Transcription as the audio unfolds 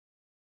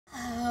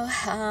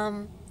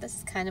This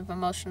is kind of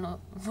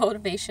emotional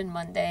motivation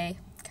Monday,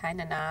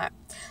 kind of not.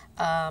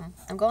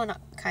 I'm going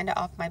kind of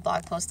off my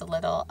blog post a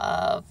little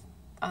of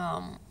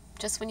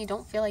just when you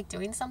don't feel like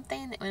doing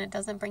something, when it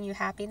doesn't bring you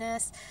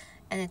happiness,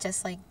 and it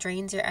just like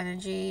drains your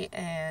energy,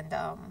 and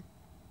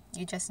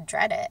you just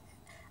dread it.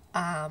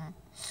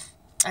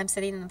 I'm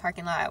sitting in the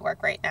parking lot at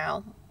work right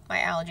now. My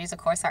allergies, of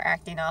course, are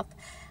acting up,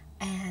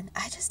 and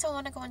I just don't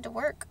want to go into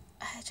work.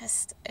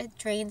 It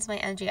drains my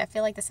energy. I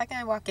feel like the second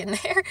I walk in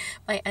there,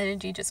 my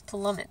energy just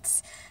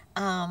plummets.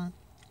 And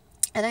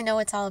I know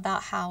it's all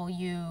about how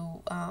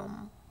you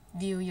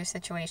view your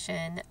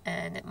situation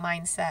and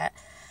mindset.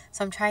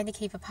 So I'm trying to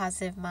keep a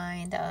positive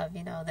mind of,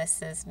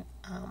 this is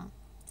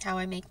how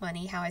I make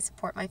money, how I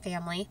support my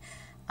family.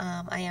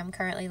 I am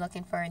currently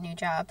looking for a new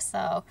job,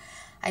 so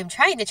I'm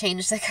trying to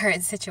change the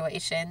current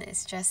situation.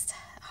 It's just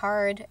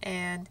hard,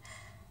 and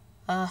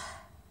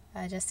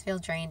I just feel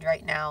drained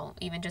right now,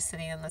 even just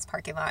sitting in this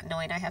parking lot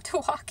knowing I have to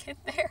walk in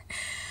there.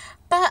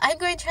 But I'm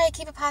going to try to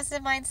keep a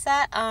positive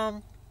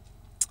mindset.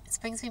 This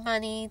brings me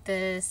money.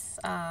 There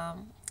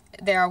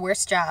are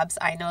worse jobs,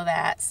 I know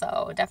that,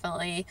 so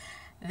definitely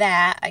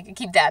that. I can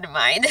keep that in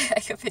mind. I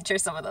can picture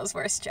some of those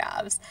worst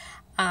jobs.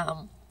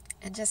 And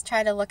just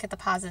try to look at the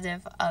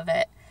positive of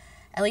it.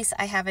 At least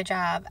I have a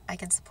job. I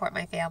can support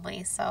my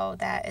family, so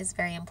that is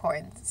very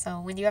important. So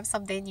when you have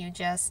something you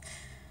just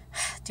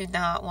do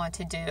not want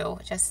to do,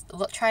 just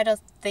try to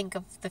think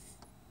of the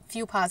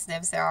few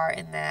positives there are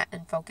in that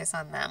and focus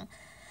on them.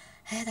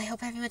 And I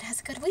hope everyone has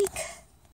a good week.